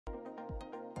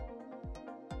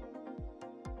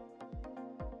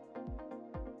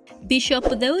Bishop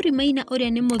Theuri Maina uria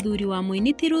ni muthuri wa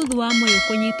muiniti Ruth Wamuyu'S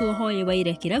kunyitwo hoye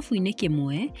waire kirabu-ini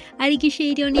kimwe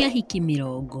arigiceirio ni ahiki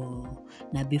 40.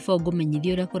 Na before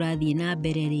ngumenyithie uria kurathie na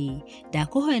mbere ri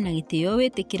ndakuhoya na gitio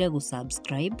witikire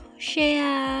gusubscribe,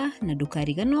 share na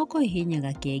ndukariganwo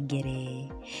kuhihinyaga kengere.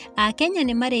 Akenya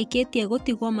ni marikitie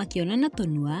gutigwo makionana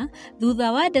tunua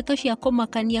thutha wa ndeto cia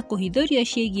kumakania kuhithurio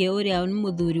ciigie uria ni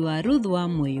muthuri wa Ruth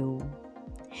Wamuyu'S.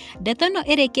 Ndeto no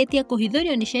ĩrĩkĩtie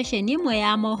kũhithũrio nĩ ceceni ĩmwe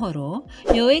ya mohoro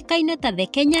yũĩkaine ta The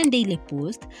Kenyan Daily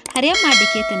Post, harĩa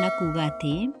mandĩkĩte na kuuga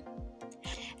atĩ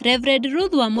Reverend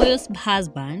Ruth Wamuyu'S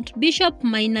husband, Bishop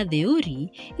Maina Theuri,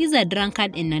 is a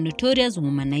drunkard and a notorious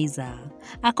womanizer.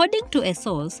 According to a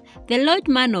source, the Lord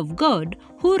man of God,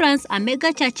 who runs a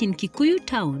mega church in Kikuyu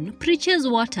town, preaches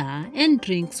water and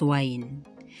drinks wine.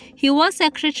 He was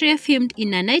secretary filmed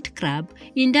in a nightclub,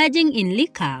 indulging in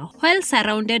liquor while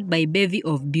surrounded by a bevy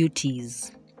of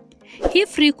beauties. He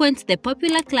frequents the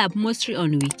popular club mostly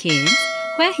on weekends,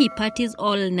 where he parties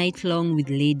all night long with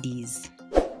ladies.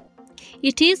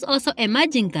 It is also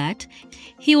emerging that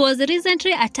he was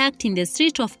recently attacked in the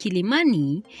street of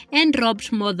Kilimani and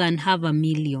robbed more than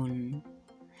 $500,000.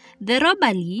 The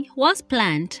robbery was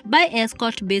planned by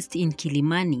escort based in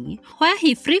Kilimani, where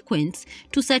he frequents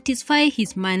to satisfy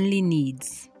his manly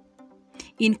needs.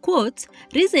 In quotes,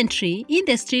 recently in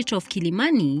the street of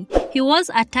Kilimani, he was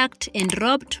attacked and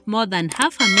robbed more than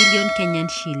 $500,000 Kenyan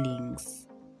shillings.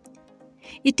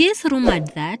 It is rumored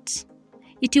that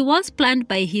it was planned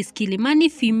by his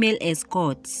Kilimani female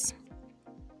escorts.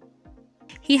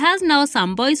 He has now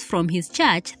some boys from his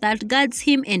church that guards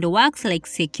him and works like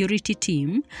security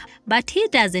team, but he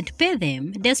doesn't pay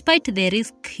them despite the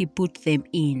risk he put them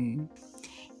in.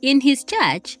 In his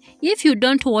church, if you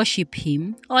don't worship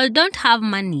him or don't have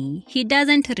money, he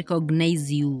doesn't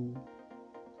recognize you.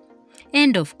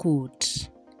 End of quote.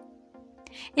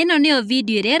 Ĩno nĩyo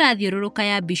video ĩrĩa ĩrathiũrũrũka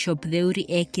ya Bishop Theuri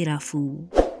kĩrabu.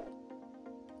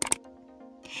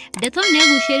 Ndeto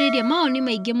nĩagucĩrĩirie maoni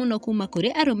maingĩ mũno kuma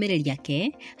kũrĩ arũmĩrĩri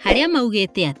ake, harĩa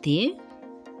maugĩte atĩ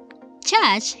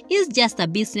church is just a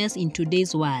business in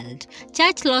today's world.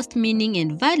 Church lost meaning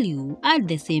and value at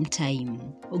the same time.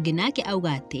 Ũngĩ nake auga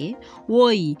atĩ,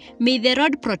 woi, may the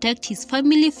Lord protect his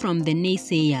family from the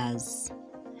naysayers.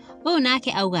 Ũyũ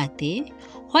nake auga atĩ,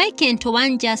 why can't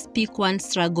one just pick one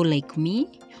struggle like me?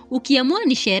 Ukiamua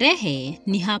ni sherehe,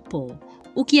 ni hapo.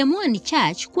 Ukiamua ni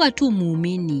church, kuwa tu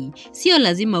muumini, sio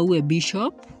lazima uwe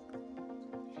bishop.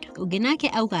 Ũngĩ nake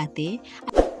auga atĩ,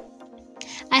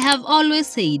 I have always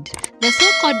said the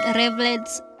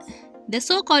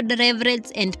so-called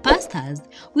reverends and pastors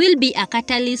will be a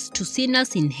catalyst to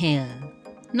sinners in hell.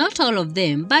 Not all of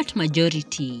them, but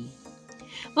majority.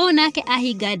 Ũyũ nake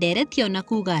ahinga nderetio na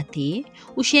kuga atĩ,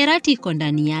 usherati iko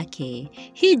ndani yake.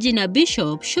 Hii jina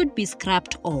bishop should be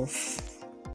scrapped off.